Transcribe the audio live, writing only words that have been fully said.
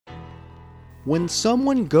When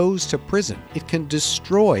someone goes to prison, it can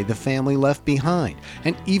destroy the family left behind,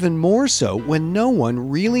 and even more so when no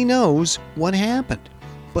one really knows what happened.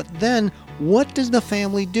 But then, what does the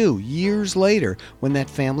family do years later when that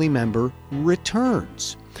family member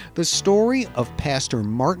returns? The story of Pastor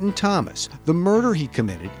Martin Thomas, the murder he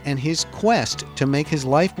committed, and his quest to make his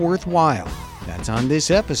life worthwhile. That's on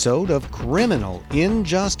this episode of Criminal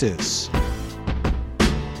Injustice.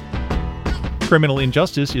 Criminal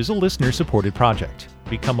Injustice is a listener-supported project.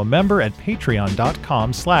 Become a member at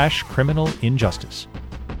patreon.com/criminalinjustice.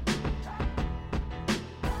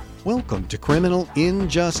 Welcome to Criminal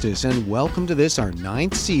Injustice, and welcome to this, our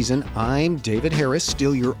 9th season. I'm David Harris,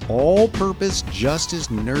 still your all-purpose justice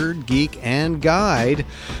nerd, geek, and guide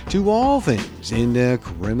to all things in the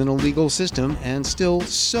criminal legal system, and still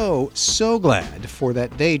so glad for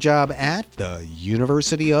that day job at the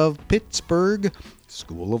University of Pittsburgh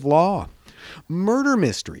School of Law. Murder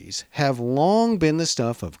mysteries have long been the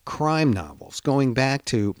stuff of crime novels, going back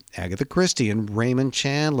to Agatha Christie and Raymond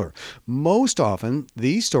Chandler. Most often,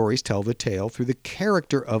 these stories tell the tale through the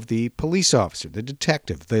character of the police officer, the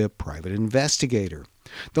detective, the private investigator.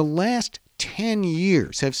 The last 10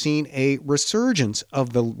 years have seen a resurgence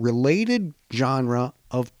of the related genre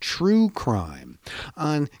of true crime.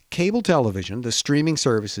 On cable television, the streaming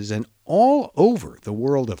services, and all over the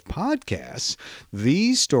world of podcasts,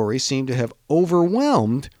 these stories seem to have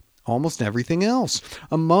overwhelmed almost everything else.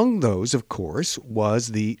 Among those, of course, was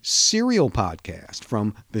the Serial podcast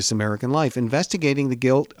from This American Life, investigating the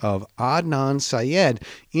guilt of Adnan Syed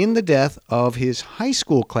in the death of his high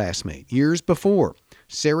school classmate years before.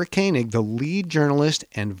 Sarah Koenig, the lead journalist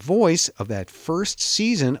and voice of that first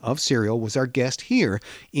season of Serial, was our guest here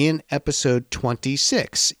in episode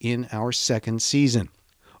 26 in our second season.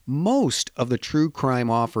 Most of the true crime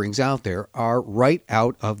offerings out there are right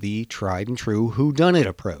out of the tried and true whodunit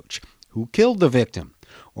approach. Who killed the victim?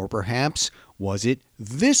 Or perhaps, was it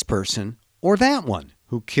this person or that one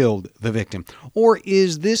who killed the victim? Or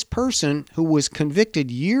is this person who was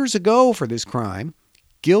convicted years ago for this crime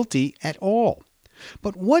guilty at all?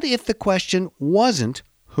 But what if the question wasn't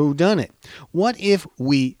who done it? What if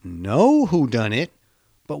we know who done it,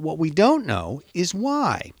 but what we don't know is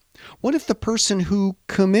why? What if the person who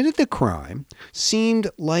committed the crime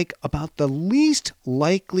seemed like about the least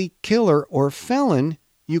likely killer or felon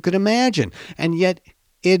you could imagine, and yet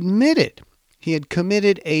admitted he had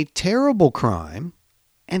committed a terrible crime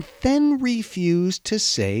and then refused to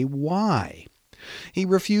say why? He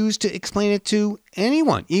refused to explain it to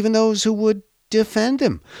anyone, even those who would defend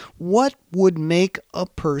him. What would make a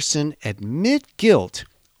person admit guilt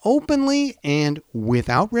openly and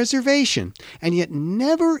without reservation, and yet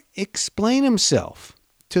never explain himself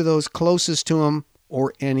to those closest to him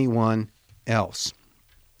or anyone else?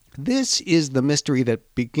 This is the mystery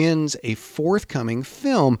that begins a forthcoming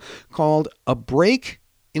film called A Break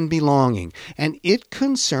in Belonging, and it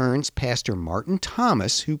concerns Pastor Martin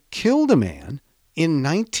Thomas, who killed a man in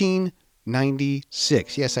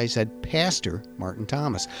 1996. Yes, I said Pastor Martin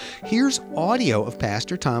Thomas. Here's audio of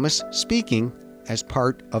Pastor Thomas speaking as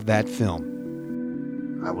part of that film.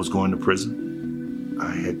 I was going to prison.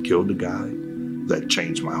 I had killed a guy that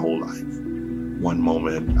changed my whole life. One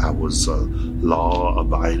moment I was a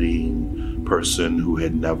law-abiding person who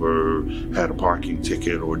had never had a parking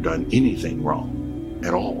ticket or done anything wrong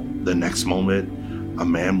at all. The next moment, a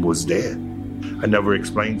man was dead. I never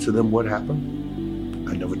explained to them what happened.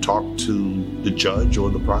 I never talked to the judge or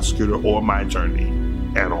the prosecutor or my attorney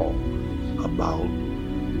at all about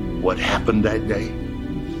what happened that day.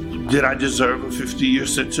 Did I deserve a 50-year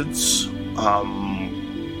sentence?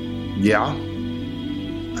 Yeah,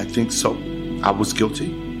 I think so. I was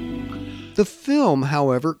guilty. The film,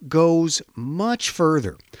 however, goes much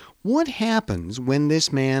further. What happens when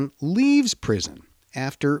this man leaves prison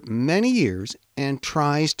after many years and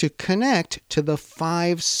tries to connect to the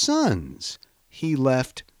 5 sons he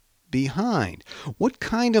left behind? What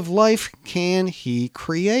kind of life can he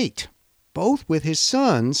create, both with his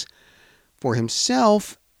sons, for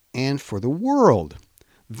himself, and for the world?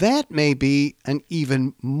 That may be an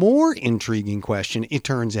even more intriguing question, it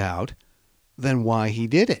turns out, than why he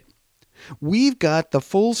did it. We've got the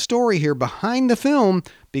full story here behind the film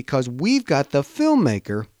because we've got the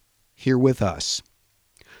filmmaker here with us.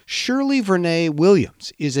 Shirley Vernee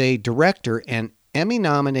Williams is a director and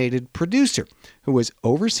Emmy-nominated producer who has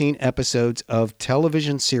overseen episodes of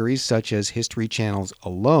television series such as History Channel's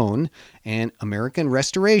Alone and American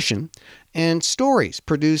Restoration, and stories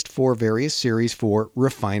produced for various series for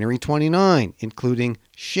Refinery 29, including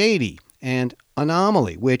Shady and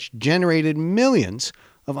Anomaly, which generated millions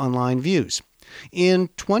of online views. In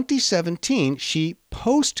 2017, she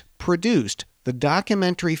post-produced the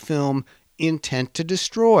documentary film Intent to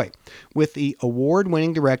Destroy, with the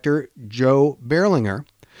award-winning director Joe Berlinger.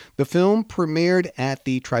 The film premiered at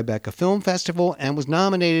the Tribeca Film Festival and was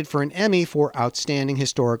nominated for an Emmy for Outstanding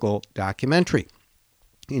Historical Documentary.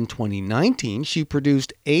 In 2019, she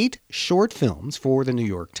produced 8 short films for the New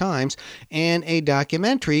York Times and a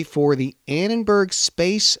documentary for the Annenberg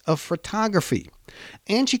Space of Photography.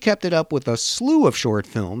 And she kept it up with a slew of short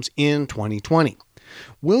films in 2020.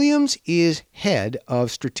 Williams is head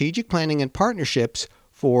of strategic planning and partnerships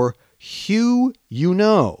for Who You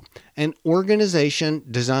Know, an organization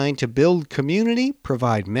designed to build community,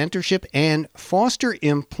 provide mentorship, and foster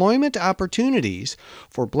employment opportunities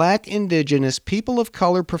for Black, Indigenous, people of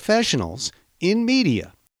color professionals in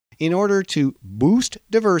media in order to boost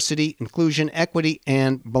diversity, inclusion, equity,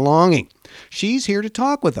 and belonging. She's here to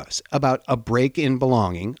talk with us about A Break in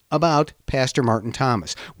Belonging, about Pastor Martin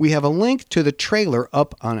Thomas. We have a link to the trailer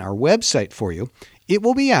up on our website for you. It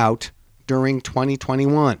will be out during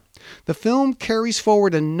 2021. The film carries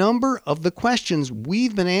forward a number of the questions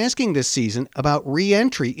we've been asking this season about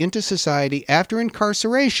re-entry into society after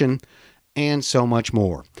incarceration and so much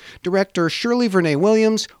more. Director Shirley Vernee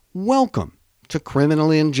Williams, welcome to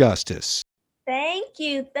Criminal Injustice. Thank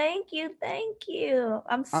you.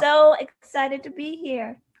 I'm so excited to be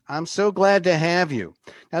here. I'm so glad to have you.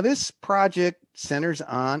 Now, this project centers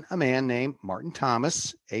on a man named Martin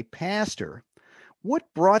Thomas, a pastor.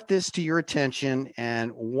 What brought this to your attention,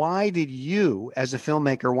 and why did you, as a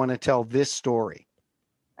filmmaker, want to tell this story?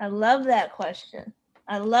 I love that question.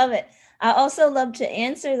 I love it. I also love to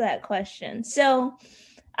answer that question. So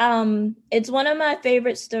it's one of my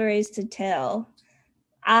favorite stories to tell.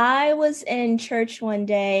 I was in church one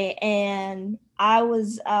day, and I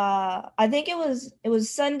was, I think it was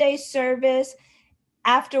Sunday service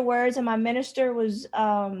afterwards, and my minister was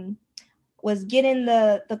getting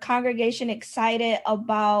the congregation excited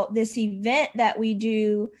about this event that we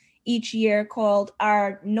do each year called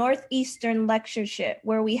our Northeastern Lectureship,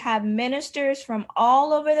 where we have ministers from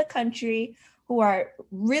all over the country who are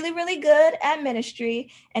really, really good at ministry,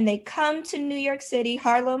 and they come to New York City,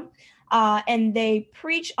 Harlem, and they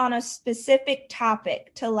preach on a specific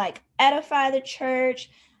topic to like edify the church,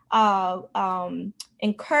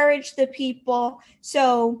 encourage the people.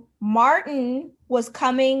 So Martin was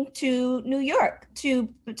coming to New York to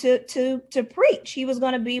preach. He was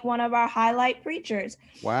going to be one of our highlight preachers.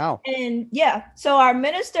 Wow. And yeah, so our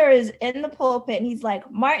minister is in the pulpit, and he's like,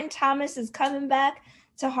 Martin Thomas is coming back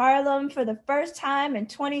to Harlem for the first time in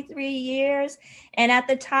 23 years. And at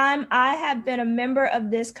the time, I had been a member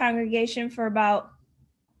of this congregation for about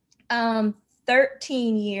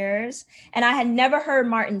 13 years, and I had never heard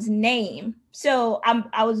Martin's name. So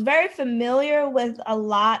I was very familiar with a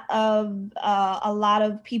lot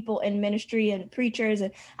of people in ministry and preachers,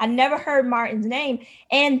 and I never heard Martin's name.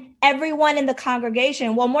 And everyone in the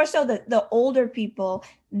congregation, well, more so the older people,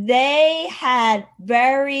 they had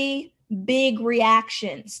very big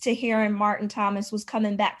reactions to hearing Martin Thomas was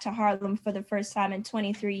coming back to Harlem for the first time in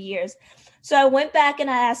 23 years. So I went back and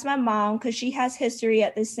I asked my mom, because she has history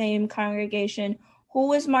at the same congregation,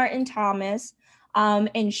 who is Martin Thomas?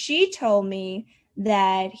 And she told me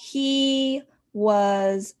that he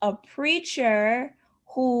was a preacher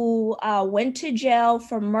who went to jail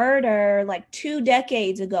for murder like 2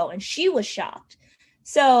 decades ago, and she was shocked.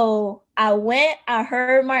 So I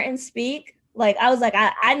heard Martin speak. Like, I was like,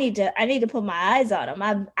 I need to put my eyes on him.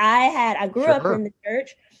 I grew up in the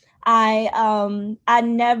church. I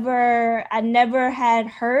never had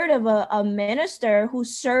heard of a minister who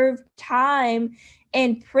served time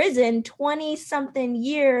in prison 20-something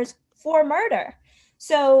years for murder.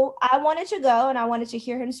 So I wanted to go and I wanted to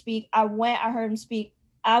hear him speak. I heard him speak.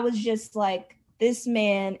 I was just like, this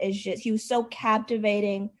man he was so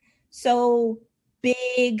captivating, so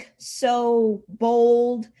big, so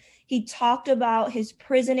bold. He talked about his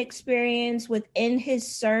prison experience within his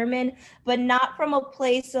sermon, but not from a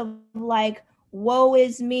place of like, woe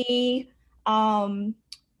is me,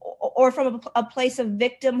 or from a place of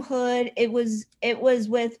victimhood. It was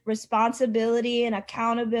with responsibility and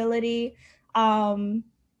accountability.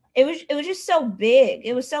 It was just so big.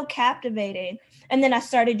 It was so captivating. And then I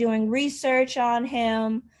started doing research on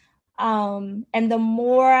him. And the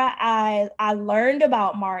more I learned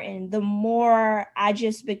about Martin, the more I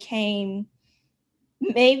just became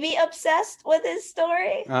maybe obsessed with his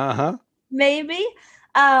story. Maybe.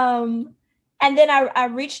 And then I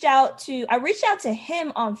reached out to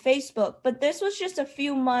him on Facebook, but this was just a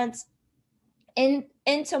few months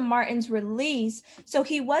into Martin's release. So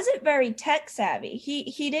he wasn't very tech savvy.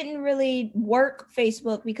 He didn't really work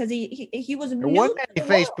Facebook because he was new. There wasn't any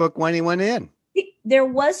Facebook when he went in. There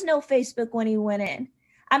was no Facebook when he went in.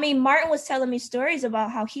 I mean, Martin was telling me stories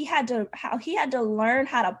about how he had to learn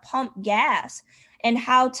how to pump gas and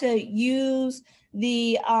how to use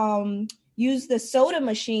the soda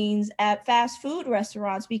machines at fast food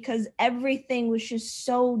restaurants, because everything was just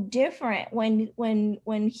so different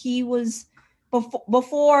when he was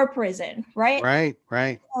before prison, right?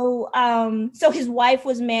 Right. So his wife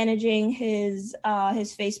was managing his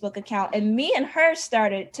Facebook account, and me and her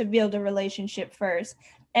started to build a relationship first,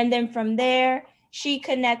 and then from there she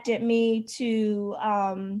connected me to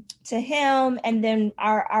him, and then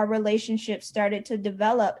our relationship started to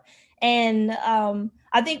develop. And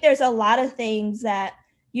I think there's a lot of things that,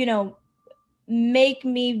 you know, make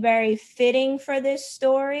me very fitting for this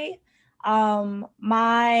story.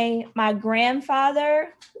 My grandfather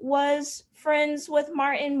was friends with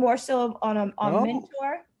Martin, more so on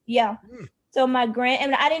mentor. Yeah. So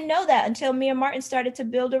and I didn't know that until me and Martin started to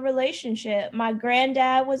build a relationship. My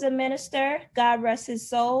granddad was a minister, God rest his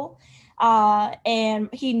soul. And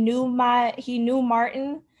he knew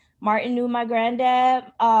Martin. Martin knew my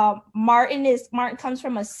granddad. Martin comes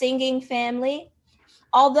from a singing family.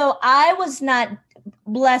 Although I was not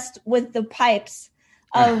blessed with the pipes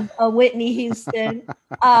of Whitney Houston,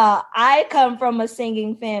 I come from a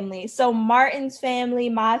singing family. So Martin's family,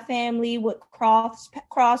 my family would cross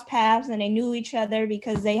paths, and they knew each other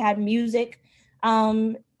because they had music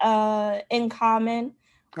in common.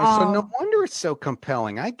 So no wonder it's so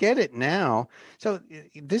compelling. I get it now. So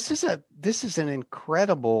this is an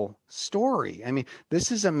incredible story. I mean,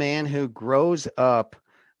 this is a man who grows up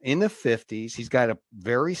in the 50s. He's got a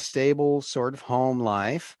very stable sort of home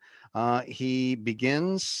life. He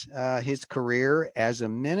begins his career as a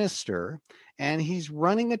minister, and he's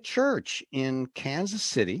running a church in Kansas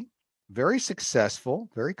City. Very successful,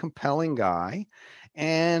 very compelling guy.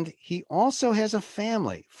 And he also has a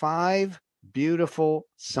family, 5 beautiful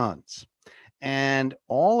sons. And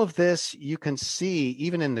all of this you can see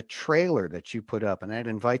even in the trailer that you put up. And I'd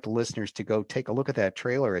invite the listeners to go take a look at that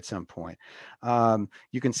trailer at some point.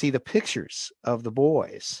 You can see the pictures of the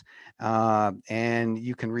boys, and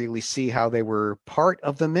you can really see how they were part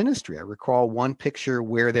of the ministry. I recall one picture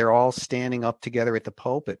where they're all standing up together at the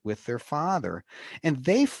pulpit with their father, and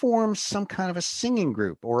they form some kind of a singing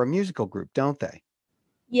group or a musical group, don't they?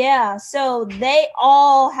 Yeah, so they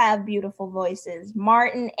all have beautiful voices,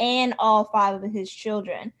 Martin and all 5 of his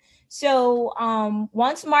children. So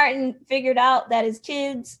once Martin figured out that his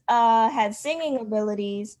kids had singing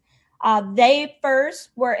abilities, they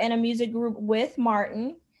first were in a music group with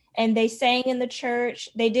Martin, and they sang in the church.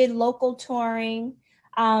 They did local touring.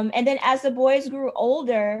 And then as the boys grew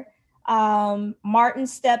older, Martin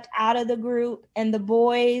stepped out of the group, and the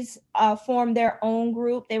boys formed their own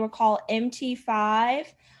group. They were called MT5.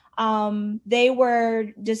 They were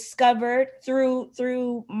discovered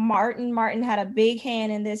through Martin. Martin had a big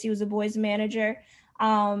hand in this. He was a boys manager.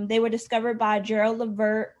 They were discovered by Gerald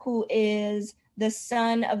Levert, who is the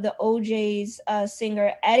son of the OJ's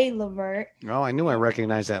singer Eddie Levert. Oh, I knew I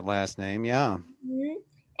recognized that last name. Yeah.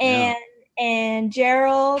 Mm-hmm. And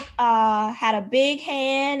Gerald had a big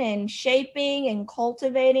hand in shaping and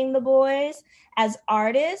cultivating the boys as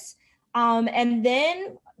artists. And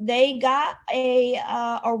then they got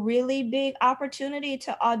a really big opportunity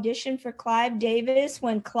to audition for Clive Davis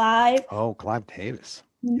when Clive. Oh, Clive Davis.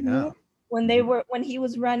 Mm-hmm, Yeah. When he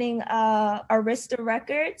was running Arista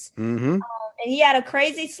Records. Mm-hmm. And he had a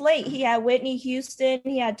crazy slate. He had Whitney Houston,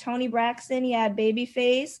 he had Toni Braxton, he had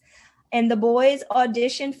Babyface. And the boys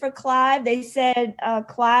auditioned for Clive. They said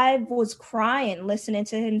Clive was crying listening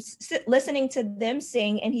to them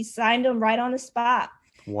sing, and he signed them right on the spot.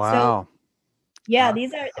 Wow. So, yeah,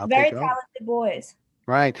 these are very talented boys.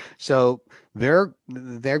 Right. So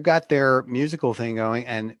they've got their musical thing going,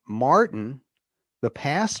 and Martin, the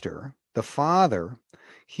pastor, the father,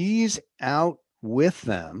 he's out with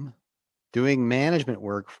them doing management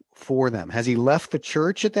work for them. Has he left the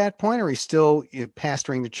church at that point, or he's still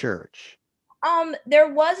pastoring the church?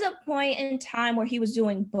 There was a point in time where he was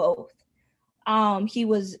doing both.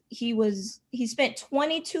 He spent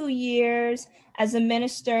 22 years as a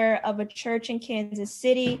minister of a church in Kansas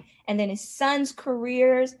City, and then his son's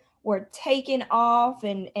careers were taking off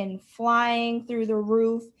and flying through the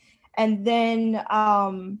roof. And then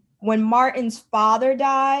when Martin's father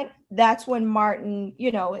died, that's when Martin,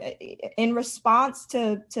 in response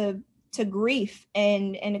to grief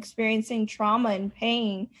and experiencing trauma and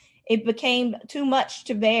pain, it became too much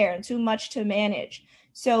to bear and too much to manage.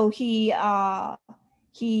 So he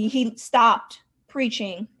stopped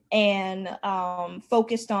preaching and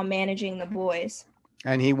focused on managing the boys.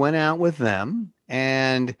 And he went out with them,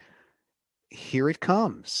 and here it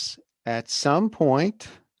comes. At some point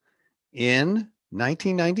in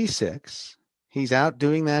 1996, he's out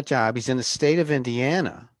doing that job. He's in the state of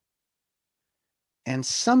Indiana, and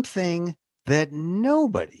something that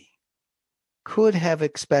nobody could have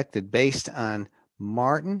expected based on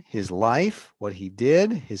Martin, his life, what he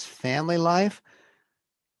did, his family life.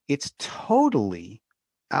 It's totally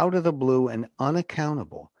out of the blue and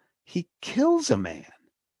unaccountable. He kills a man.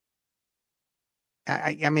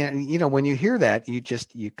 I mean, when you hear that, you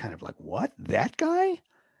kind of like, what? That guy?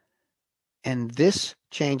 And this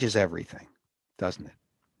changes everything, doesn't it?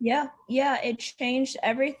 Yeah, it changed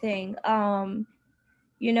everything. One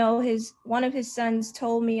of his sons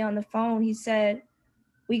told me on the phone, he said,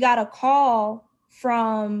 we got a call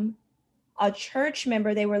from a church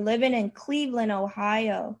member. They were living in Cleveland,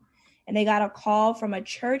 Ohio, and they got a call from a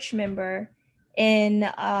church member in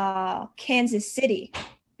Kansas City,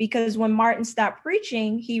 because when Martin stopped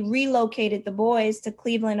preaching, he relocated the boys to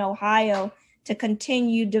Cleveland, Ohio, to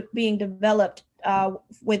continue being developed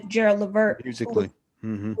with Gerald Levert musically,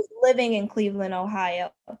 who was living in Cleveland,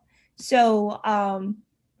 Ohio. So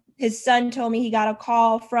his son told me he got a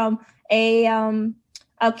call from a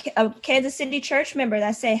Kansas City church member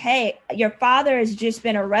that said, hey, your father has just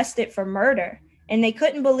been arrested for murder. And they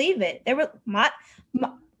couldn't believe it. They were my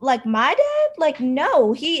dad, like,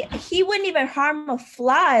 no, he wouldn't even harm a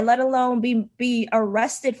fly, let alone be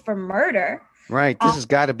arrested for murder. Right. This has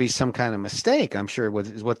got to be some kind of mistake, I'm sure,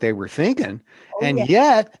 is what they were thinking. Yeah.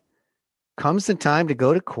 Yet comes the time to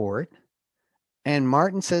go to court, and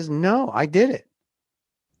Martin says, no, I did it.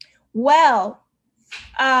 Well,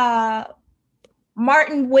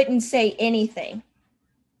 Martin wouldn't say anything.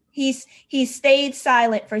 He stayed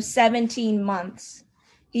silent for 17 months.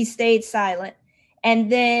 He stayed silent.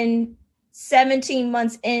 And then 17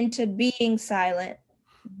 months into being silent,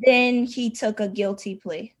 then he took a guilty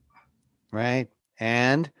plea. Right.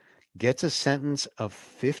 And gets a sentence of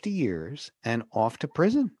 50 years and off to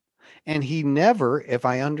prison. And he never, if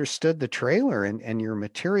I understood the trailer and your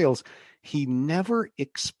materials, he never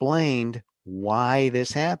explained why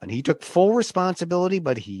this happened. He took full responsibility,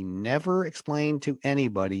 but he never explained to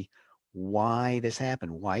anybody why this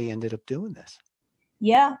happened, why he ended up doing this.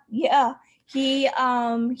 Yeah. He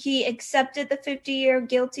accepted the 50-year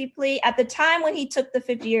guilty plea. At the time when he took the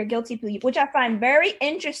 50-year guilty plea, which I find very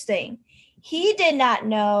interesting, he did not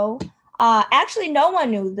know. Actually, no one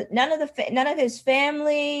knew. None of his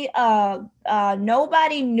family,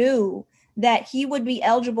 nobody knew that he would be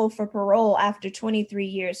eligible for parole after 23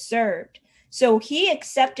 years served. So he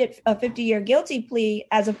accepted a 50-year guilty plea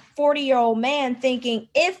as a 40-year-old man, thinking,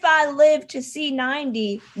 if I live to see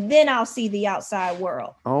 90, then I'll see the outside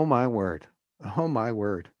world. Oh, my word. Oh, my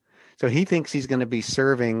word. So he thinks he's going to be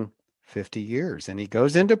serving 50 years, and he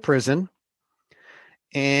goes into prison.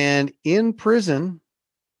 And in prison,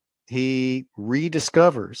 he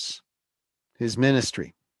rediscovers his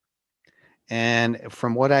ministry. And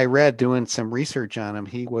from what I read, doing some research on him,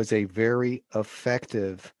 he was a very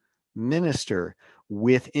effective minister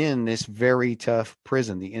within this very tough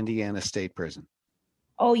prison, the Indiana State Prison.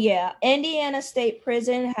 Oh, yeah. Indiana State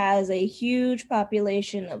Prison has a huge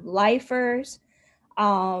population of lifers,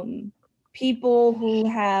 people who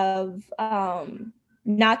have,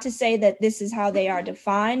 not to say that this is how they are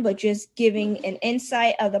defined, but just giving an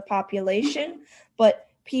insight of the population, but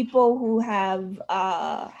people who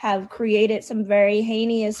have created some very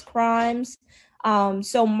heinous crimes.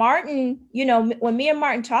 So Martin, when me and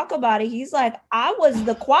Martin talk about it, he's like, I was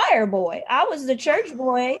the choir boy. I was the church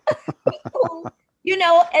boy.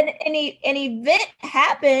 And an event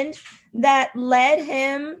happened that led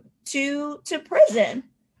him to prison.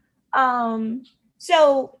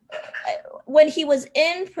 So when he was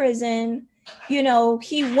in prison,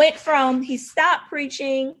 he stopped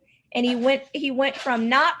preaching, and he went from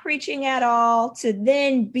not preaching at all to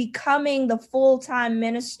then becoming the full-time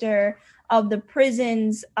minister of the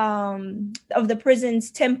prison's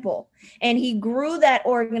temple. And he grew that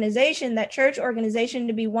organization, that church organization,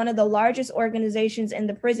 to be one of the largest organizations in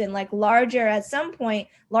the prison, like larger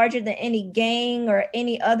than any gang or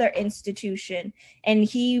any other institution. And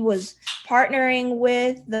he was partnering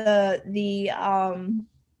with the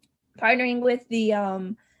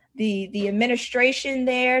administration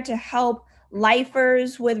there to help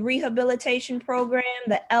lifers with rehabilitation program,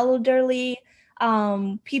 the elderly,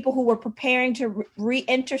 people who were preparing to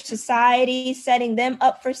re-enter society, setting them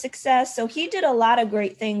up for success. So he did a lot of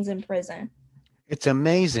great things in prison. It's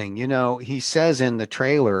amazing. He says in the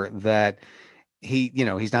trailer that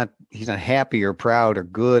he's not happy or proud or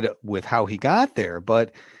good with how he got there,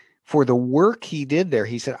 but for the work he did there,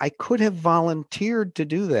 he said, I could have volunteered to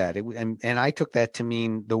do that. And I took that to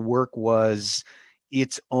mean the work was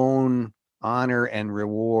its own honor and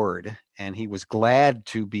reward. And he was glad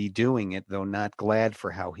to be doing it, though not glad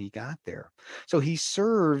for how he got there. So he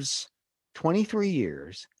serves 23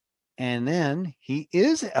 years, and then he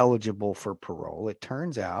is eligible for parole, it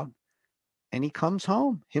turns out, and he comes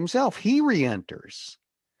home himself. He re-enters.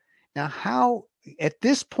 Now, at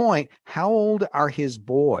this point, how old are his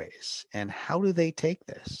boys, and how do they take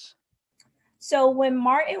this? So when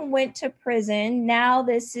Martin went to prison, now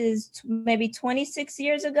this is maybe 26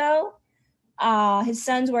 years ago, his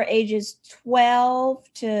sons were ages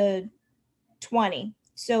 12 to 20.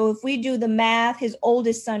 So if we do the math, his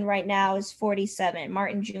oldest son right now is 47.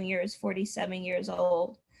 Martin Jr. is 47 years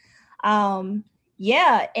old.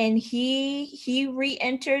 Yeah, and he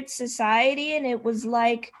re-entered society, and it was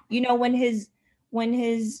like, when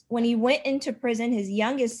he went into prison, his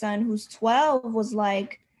youngest son, who's 12, was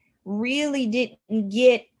like, really didn't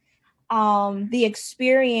get the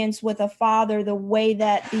experience with a father the way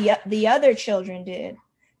that the other children did.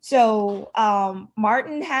 So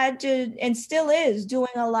Martin had to, and still is, doing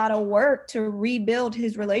a lot of work to rebuild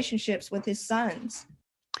his relationships with his sons.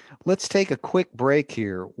 Let's take a quick break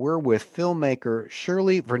here. We're with filmmaker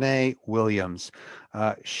Shirley Vernee Williams.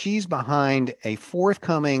 She's behind a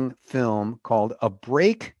forthcoming film called A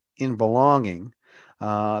Break in Belonging,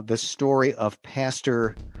 the story of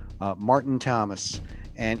Pastor Martin Thomas.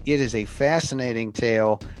 And it is a fascinating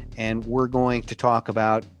tale, and we're going to talk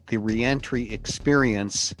about the reentry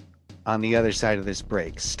experience on the other side of this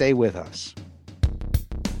break. Stay with us.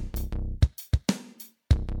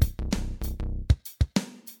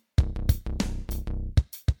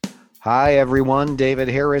 Hi, everyone. David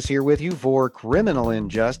Harris here with you for Criminal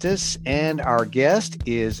Injustice, and our guest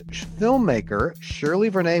is filmmaker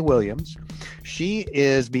Shirley Vernee Williams. She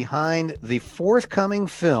is behind the forthcoming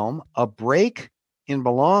film, A Break in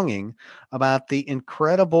Belonging, about the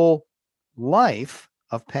incredible life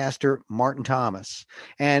of Pastor Martin Thomas.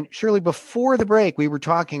 And Shirley, before the break, we were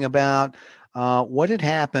talking about what had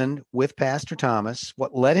happened with Pastor Thomas,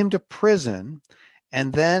 what led him to prison,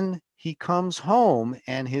 and then he comes home,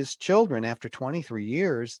 and his children, after 23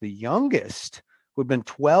 years, the youngest, who had been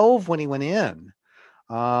 12 when he went in,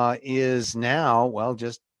 is now, well,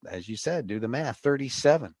 just as you said, do the math,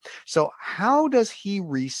 37. So how does he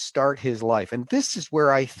restart his life? And this is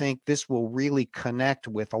where I think this will really connect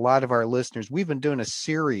with a lot of our listeners. We've been doing a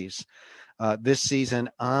series this season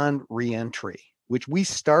on reentry, which we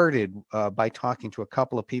started by talking to a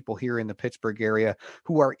couple of people here in the Pittsburgh area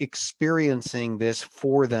who are experiencing this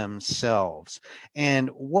for themselves. And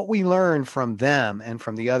what we learned from them and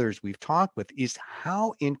from the others we've talked with is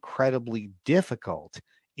how incredibly difficult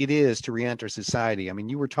it is to reenter society. I mean,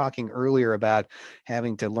 you were talking earlier about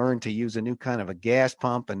having to learn to use a new kind of a gas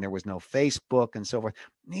pump, and there was no Facebook and so forth.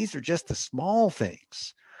 These are just the small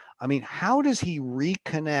things. I mean, how does he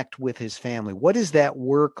reconnect with his family? What is that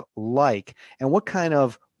work like? And what kind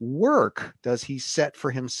of work does he set for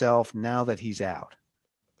himself now that he's out?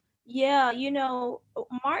 Yeah,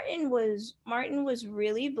 Martin was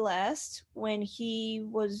really blessed when he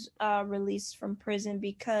was released from prison,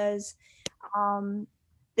 because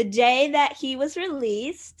the day that he was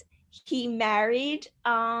released, he married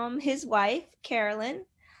his wife, Carolyn.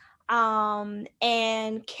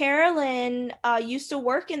 And Carolyn used to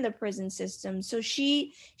work in the prison system. So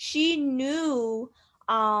she knew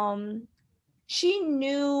the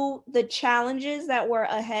challenges that were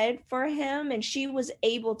ahead for him, and she was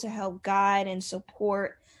able to help guide and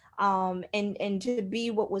support and to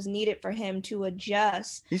be what was needed for him to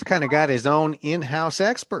adjust. He's kind of got his own in-house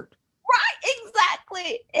expert.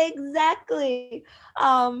 Exactly.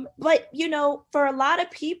 But for a lot of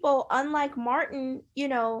people, unlike Martin,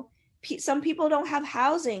 some people don't have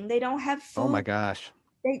housing, they don't have food. Oh my gosh.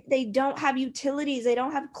 They don't have utilities, they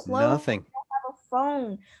don't have clothes, nothing. They don't have a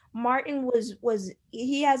phone. Martin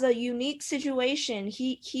he has a unique situation.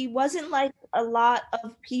 He wasn't like a lot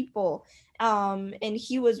of people, and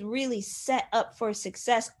he was really set up for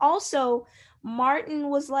success. Also, Martin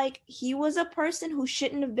was he was a person who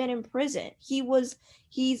shouldn't have been in prison.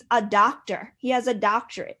 He's a doctor. He has a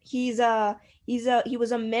doctorate. He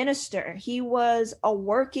was a minister. He was a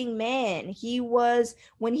working man.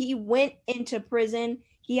 When he went into prison,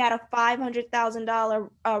 he had a $500,000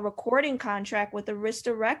 recording contract with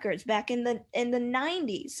Arista Records back in the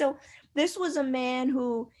 90s. So this was a man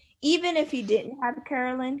who, even if he didn't have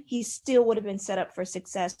Carolyn, he still would have been set up for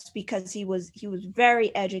success, because he was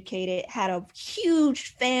very educated, had a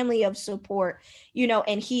huge family of support,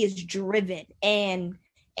 and he is driven and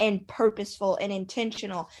purposeful and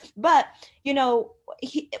intentional. But,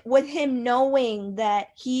 with him knowing that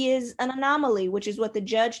he is an anomaly, which is what the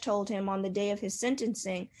judge told him on the day of his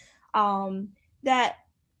sentencing, that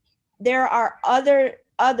there are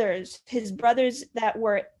others, his brothers that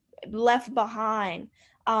were left behind,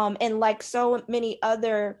 and like so many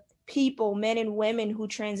other people, men and women who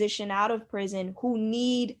transition out of prison, who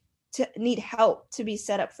need help to be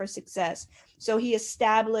set up for success. So he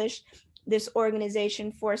established this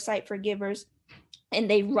organization, Foresight Forgivers, and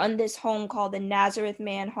they run this home called the Nazareth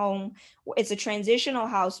Man Home. It's a transitional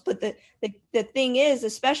house, but the thing is, the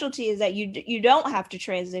specialty is that you don't have to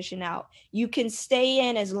transition out. You can stay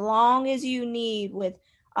in as long as you need, with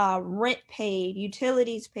rent paid,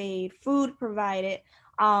 utilities paid, food provided,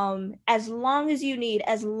 as long as you need,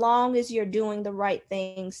 as long as you're doing the right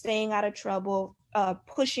thing, staying out of trouble,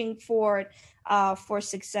 pushing forward for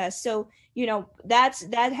success. So,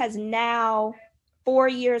 that has now, 4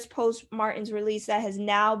 years post Martin's release, that has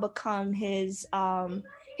now become his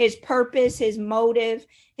purpose, his motive,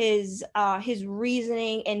 his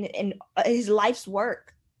reasoning, and his life's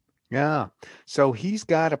work. Yeah. So he's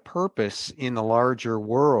got a purpose in the larger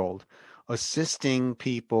world, assisting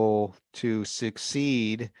people to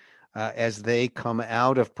succeed as they come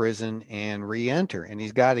out of prison and re-enter. And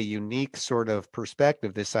he's got a unique sort of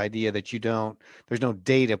perspective, this idea that there's no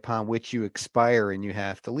date upon which you expire and you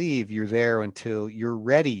have to leave. You're there until you're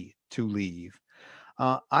ready to leave.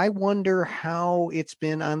 I wonder how it's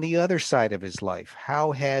been on the other side of his life.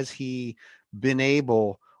 How has he been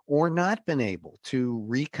able or not been able to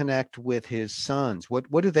reconnect with his sons? What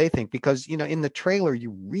do they think? Because, in the trailer,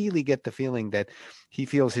 you really get the feeling that he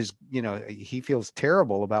feels he feels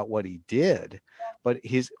terrible about what he did, but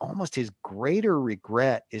his greater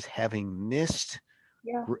regret is having missed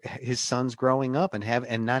his sons growing up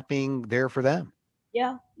and not being there for them.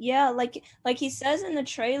 Yeah. Like he says in the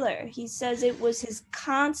trailer, he says it was his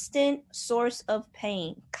constant source of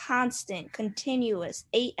pain, constant, continuous,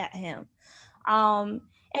 ate at him.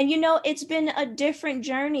 And it's been a different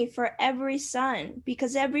journey for every son,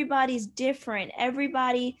 because everybody's different.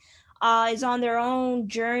 Everybody is on their own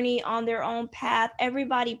journey, on their own path.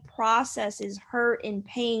 Everybody processes hurt and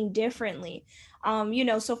pain differently.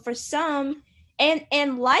 So for some,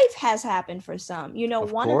 and life has happened for some.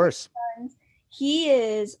 Of course. He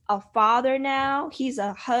is a father now. He's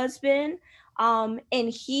a husband. And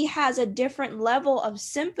he has a different level of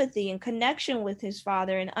sympathy and connection with his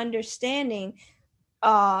father, and understanding,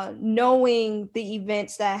 knowing the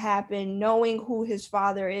events that happened, knowing who his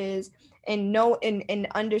father is, and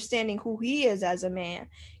understanding who he is as a man.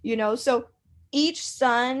 So each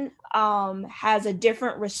son has a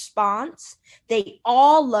different response. They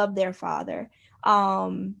all love their father.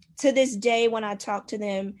 To this day, when I talk to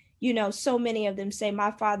them, so many of them say,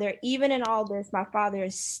 my father, even in all this, my father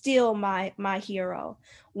is still my hero.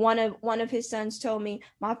 One of his sons told me,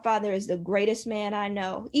 my father is the greatest man I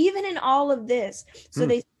know, even in all of this. So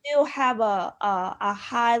they still have a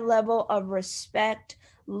high level of respect,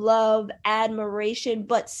 love, admiration,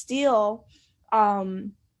 but still,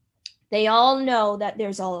 they all know that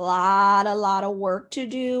there's a lot of work to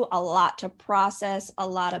do, a lot to process, a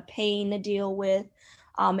lot of pain to deal with.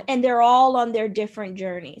 And they're all on their different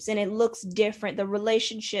journeys, and it looks different. The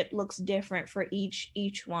relationship looks different for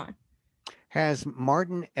each one. Has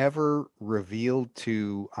Martin ever revealed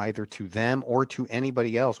to either to them or to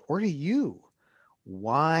anybody else or to you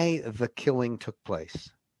why the killing took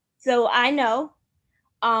place? So I know,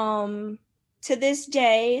 to this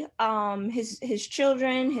day, his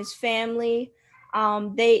children, his family,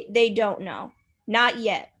 they don't know. Not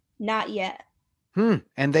yet.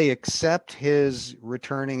 And they accept his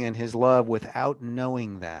returning and his love without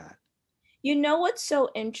knowing that. What's so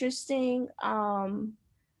interesting?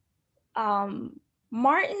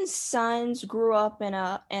 Martin's sons grew up in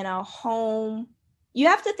a home. You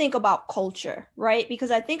have to think about culture, right?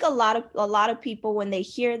 Because I think a lot of people, when they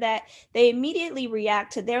hear that, they immediately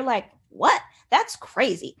react to, they're like, what? That's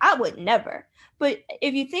crazy. I would never. But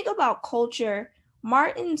if you think about culture,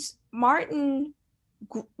 Martin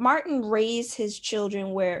raised his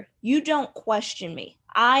children where you don't question me.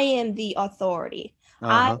 I am the authority.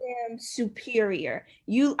 I am superior.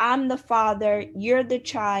 I'm the father. You're the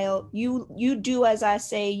child. You do as I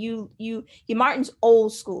say. Martin's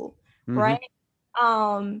old school, right?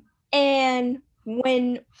 And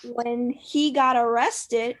when he got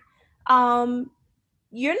arrested,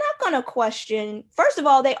 you're not going to question. First of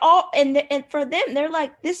all, they all, and for them, they're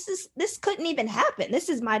like, this couldn't even happen. This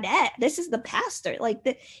is my dad. This is the pastor.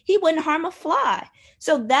 Like, he wouldn't harm a fly.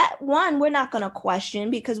 So that one, we're not going to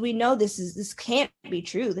question, because we know this can't be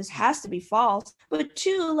true. This has to be false. But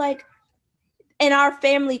two, like, in our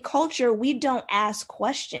family culture, we don't ask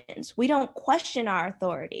questions. We don't question our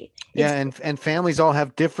authority. Yeah. And families all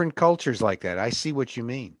have different cultures like that. I see what you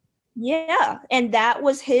mean. Yeah, and that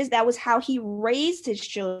was how he raised his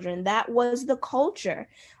children. That was the culture.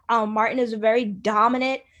 Martin is a very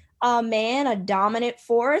dominant man, a dominant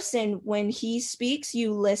force, and when he speaks,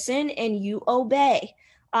 you listen and you obey.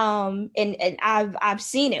 And I've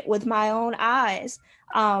seen it with my own eyes.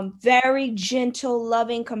 Very gentle,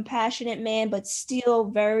 loving, compassionate man, but still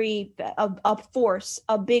very a force,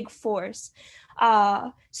 a big force.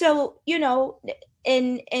 So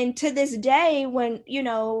and to this day, when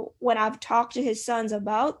I've talked to his sons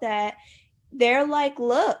about that, they're like,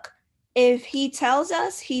 look, if he tells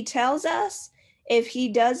us, he tells us. If he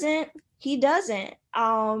doesn't, he doesn't.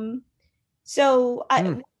 So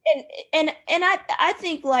I and I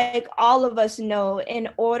think, like, all of us know, in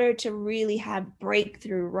order to really have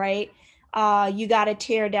breakthrough, right, you got to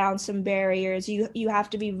tear down some barriers. You have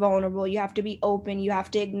to be vulnerable, you have to be open, you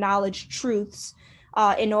have to acknowledge truths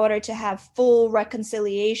in order to have full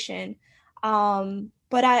reconciliation.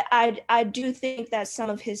 But I do think that some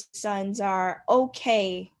of his sons are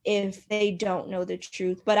okay if they don't know the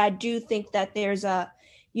truth. But I do think that there's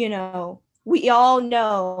we all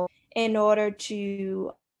know, in order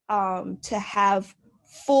to have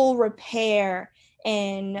full repair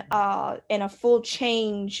and a full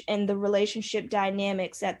change in the relationship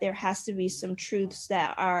dynamics, that there has to be some truths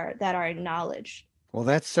that are acknowledged. Well,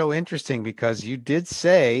 that's so interesting because you did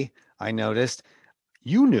say, I noticed,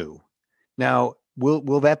 you knew. Now,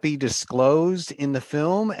 will that be disclosed in the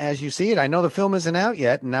film as you see it? I know the film isn't out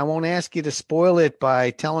yet, and I won't ask you to spoil it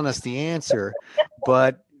by telling us the answer,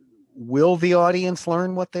 but will the audience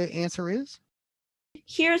learn what the answer is?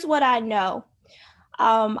 Here's what I know.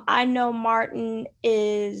 I know Martin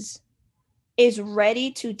is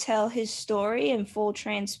ready to tell his story in full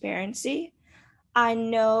transparency. I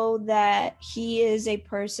know that he is a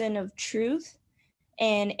person of truth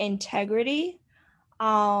and integrity.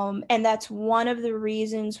 And that's one of the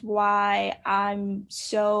reasons why I'm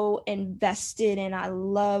so invested, and I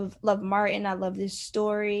love Martin. I love this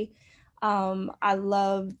story. I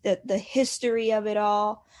love the history of it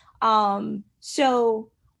all. So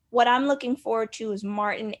what I'm looking forward to is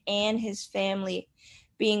Martin and his family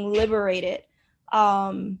being liberated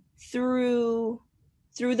through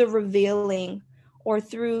the revealing, or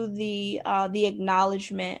through the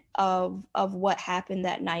acknowledgement of what happened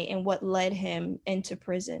that night and what led him into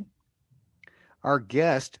prison. Our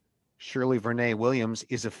guest, Shirley Vernay Williams,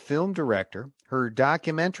 is a film director. Her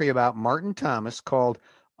documentary about Martin Thomas, called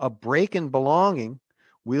A Break in Belonging,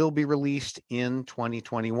 will be released in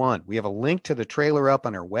 2021. We have a link to the trailer up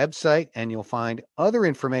on our website, and you'll find other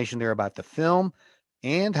information there about the film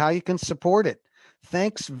and how you can support it.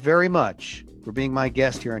 Thanks very much for being my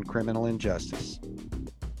guest here on Criminal Injustice.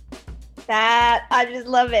 I just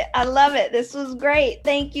love it. I love it. This was great.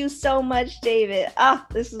 Thank you so much, David.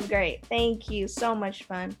 This was great. Thank you. So much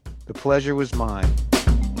fun. The pleasure was mine.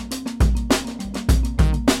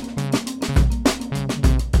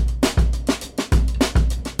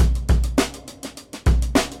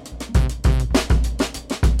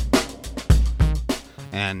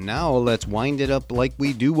 And now let's wind it up like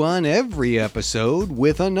we do on every episode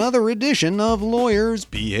with another edition of Lawyers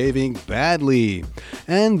Behaving Badly.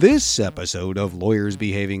 And this episode of Lawyers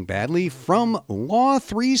Behaving Badly from Law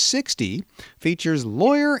 360 features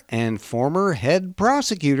lawyer and former head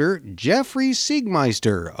prosecutor Jeffrey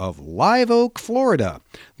Siegmeister of Live Oak, Florida,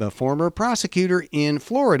 the former prosecutor in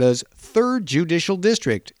Florida's 3rd Judicial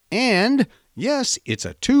District, and yes, it's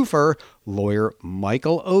a twofer, lawyer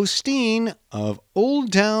Michael Osteen of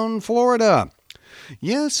Old Town, Florida.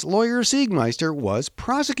 Yes, lawyer Siegmeister was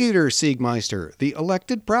prosecutor Siegmeister, the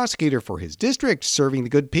elected prosecutor for his district, serving the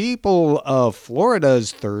good people of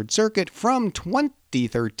Florida's 3rd Circuit from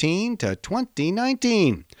 2013 to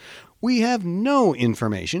 2019. We have no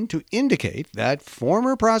information to indicate that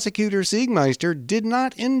former prosecutor Siegmeister did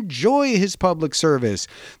not enjoy his public service,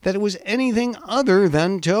 that it was anything other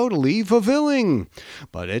than totally fulfilling.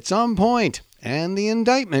 But at some point, and the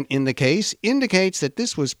indictment in the case indicates that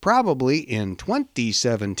this was probably in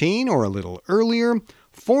 2017 or a little earlier,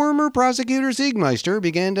 former prosecutor Siegmeister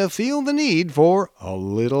began to feel the need for a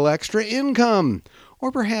little extra income.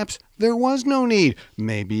 Or perhaps there was no need.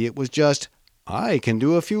 Maybe it was just, I can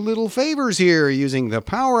do a few little favors here using the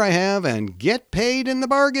power I have and get paid in the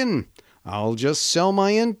bargain. I'll just sell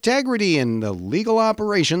my integrity in the legal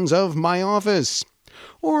operations of my office.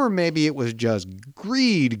 Or maybe it was just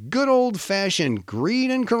greed, good old-fashioned greed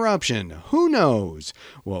and corruption. Who knows?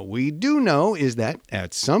 What we do know is that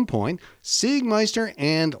at some point, Siegmeister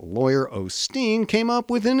and lawyer Osteen came up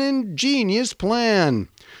with an ingenious plan.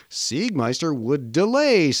 Siegmeister would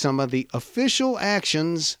delay some of the official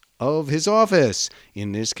actions of his office.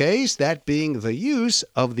 In this case, that being the use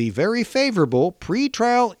of the very favorable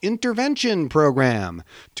pretrial intervention program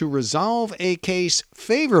to resolve a case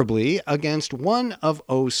favorably against one of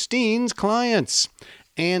Osteen's clients.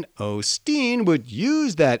 And Osteen would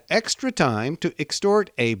use that extra time to extort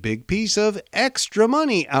a big piece of extra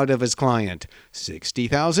money out of his client,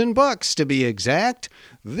 $60,000 to be exact.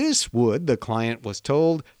 This would, the client was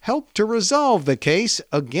told, help to resolve the case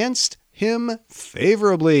against him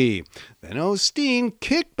favorably. Then Osteen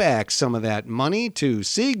kicked back some of that money to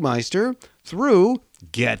Siegmeister through,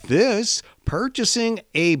 get this, purchasing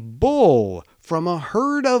a bull from a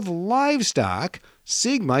herd of livestock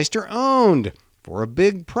Siegmeister owned for a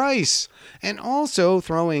big price, and also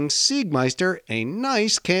throwing Siegmeister a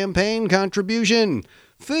nice campaign contribution.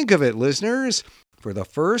 Think of it, listeners. For the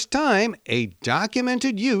first time, a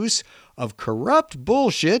documented use of corrupt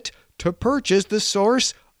bullshit to purchase the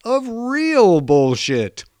source of real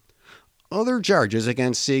bullshit. Other charges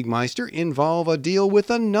against Siegmeister involve a deal with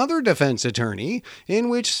another defense attorney in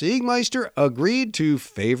which Siegmeister agreed to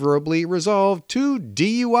favorably resolve 2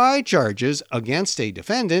 DUI charges against a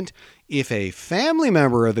defendant if a family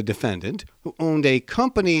member of the defendant, who owned a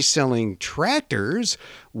company selling tractors,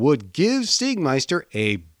 would give Siegmeister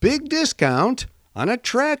a big discount on a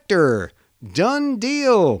tractor. Done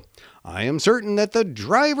deal. I am certain that the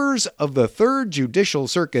drivers of the 3rd Judicial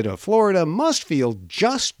Circuit of Florida must feel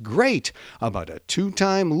just great about a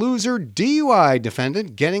 2-time loser DUI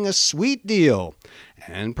defendant getting a sweet deal.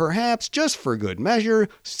 And perhaps, just for good measure,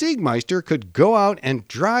 Siegmeister could go out and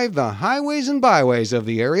drive the highways and byways of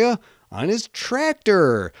the area on his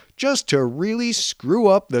tractor, just to really screw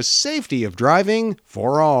up the safety of driving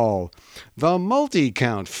for all. The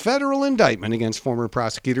multi-count federal indictment against former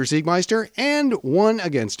prosecutor Siegmeister and one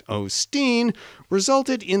against Osteen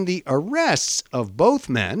resulted in the arrests of both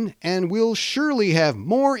men, and we'll surely have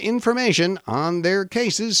more information on their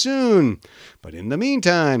cases soon. But in the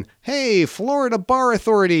meantime, hey, Florida bar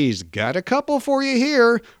authorities, got a couple for you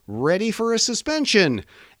here, ready for a suspension,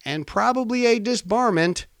 and probably a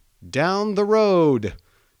disbarment down the road.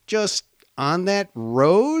 Just on that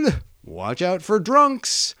road, watch out for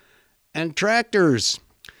drunks and tractors.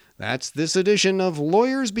 That's this edition of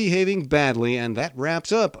Lawyers Behaving Badly, and that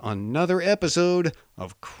wraps up another episode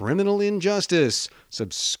of Criminal Injustice.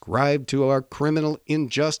 Subscribe to our Criminal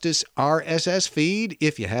Injustice RSS feed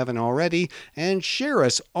if you haven't already, and share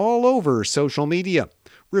us all over social media.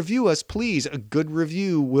 Review us, please. A good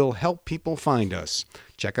review will help people find us.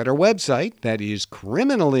 Check out our website, that is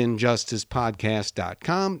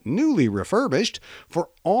criminalinjusticepodcast.com, newly refurbished, for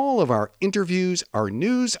all of our interviews, our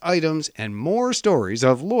news items, and more stories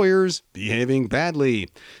of lawyers behaving badly.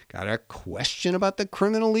 Got a question about the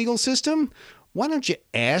criminal legal system? Why don't you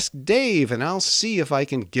ask Dave, and I'll see if I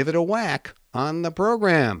can give it a whack on the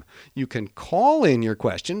program. You can call in your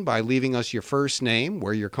question by leaving us your first name,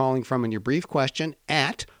 where you're calling from, and your brief question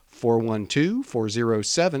at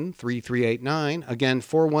 412-407-3389. Again,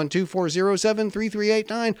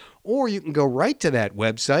 412-407-3389. Or you can go right to that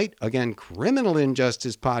website, again,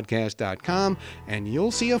 criminalinjusticepodcast.com, and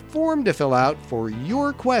you'll see a form to fill out for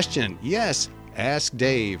your question. Yes, Ask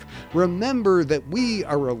Dave. Remember that we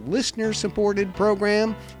are a listener-supported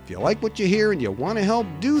program. If you like what you hear and you want to help,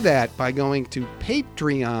 do that by going to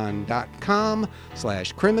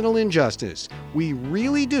patreon.com/criminalinjustice. We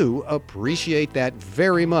really do appreciate that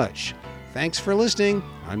very much. Thanks for listening.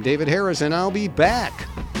 I'm David Harris, and I'll be back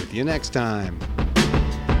with you next time.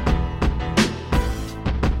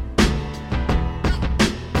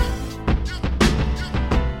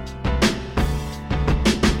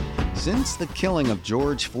 Since the killing of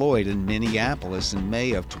George Floyd in Minneapolis in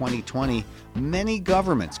May of 2020, many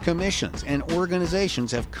governments, commissions, and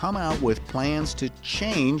organizations have come out with plans to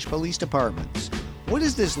change police departments. What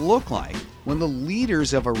does this look like when the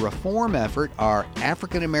leaders of a reform effort are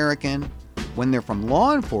African American, when they're from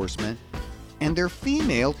law enforcement, and they're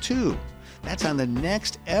female too? That's on the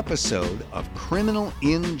next episode of Criminal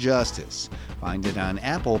Injustice. Find it on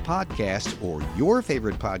Apple Podcasts or your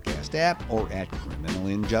favorite podcast app, or at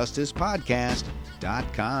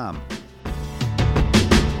criminalinjusticepodcast.com.